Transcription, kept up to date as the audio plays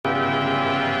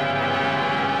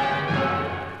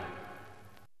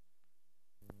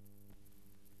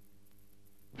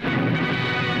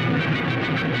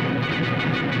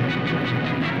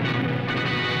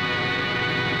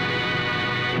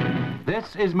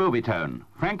is Movietone.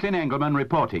 Franklin Engelman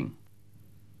reporting.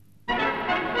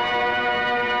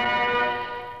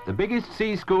 The biggest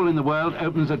sea school in the world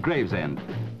opens at Gravesend.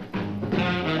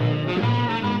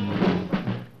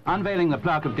 Unveiling the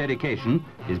plaque of dedication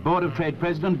is Board of Trade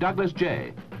President Douglas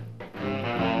J.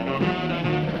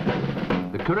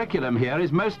 The curriculum here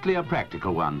is mostly a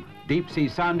practical one. Deep-sea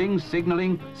soundings,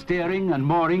 signalling, steering and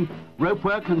mooring, rope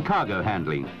work and cargo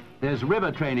handling. There's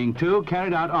river training too,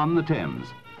 carried out on the Thames.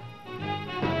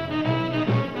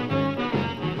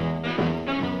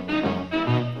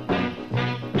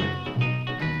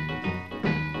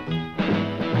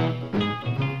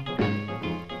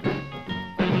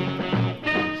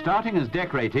 Starting as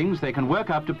deck ratings, they can work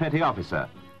up to petty officer.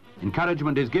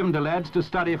 Encouragement is given to lads to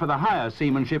study for the higher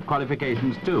seamanship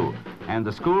qualifications too, and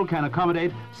the school can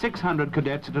accommodate 600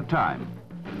 cadets at a time.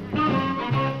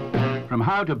 From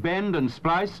how to bend and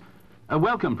splice, a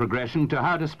welcome progression to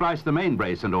how to splice the main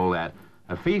brace and all that.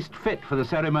 A feast fit for the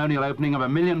ceremonial opening of a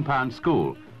 £1 million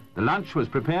school. The lunch was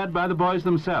prepared by the boys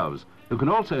themselves, who can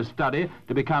also study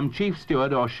to become chief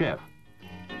steward or chef.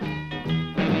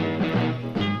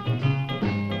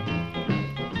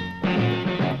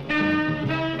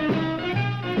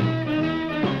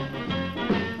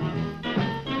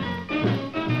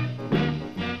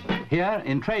 Here,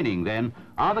 in training, then,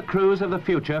 are the crews of the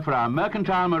future for our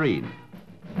mercantile marine.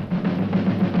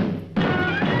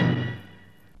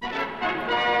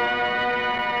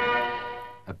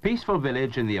 A peaceful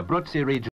village in the Abruzzi region.